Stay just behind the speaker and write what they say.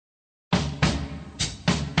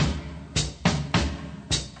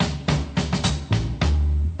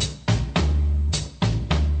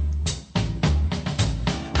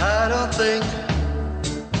think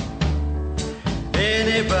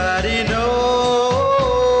anybody knows.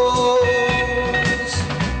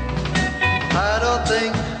 I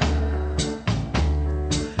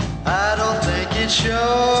don't think it shows.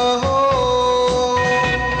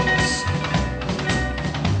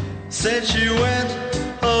 Since you went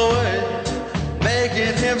away,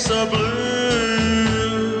 making him so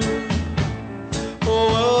blue.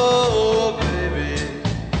 Oh, baby,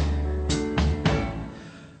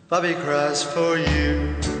 Bobby cries for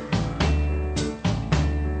you.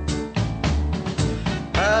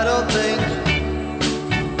 I don't think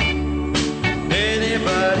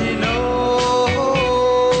anybody knows.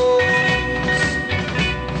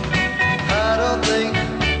 I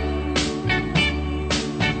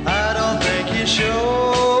don't think it shows.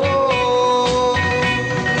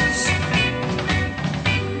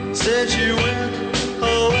 Since you went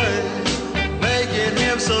away, making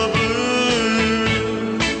him so blue.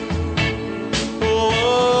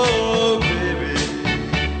 Oh, baby,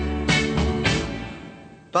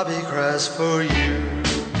 Bobby cries for you.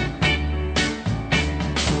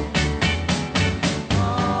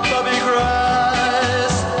 Bobby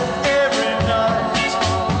cries every night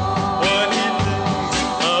when he thinks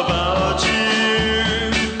about you.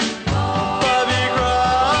 Bobby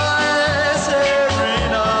cries every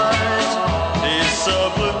night, he's so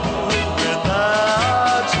blue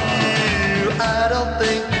without you. I don't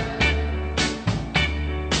think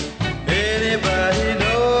anybody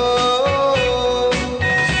knows.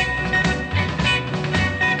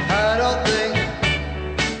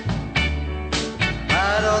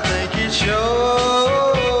 I don't think it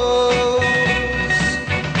shows.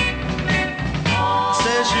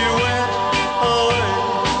 Since you went away,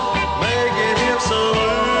 making him so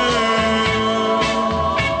blue.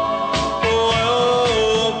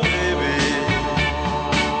 Oh, baby,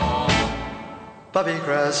 Bobby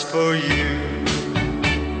cries for you.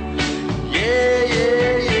 Yeah,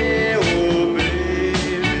 yeah, yeah, oh,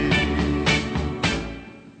 baby,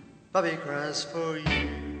 Bobby cries for you.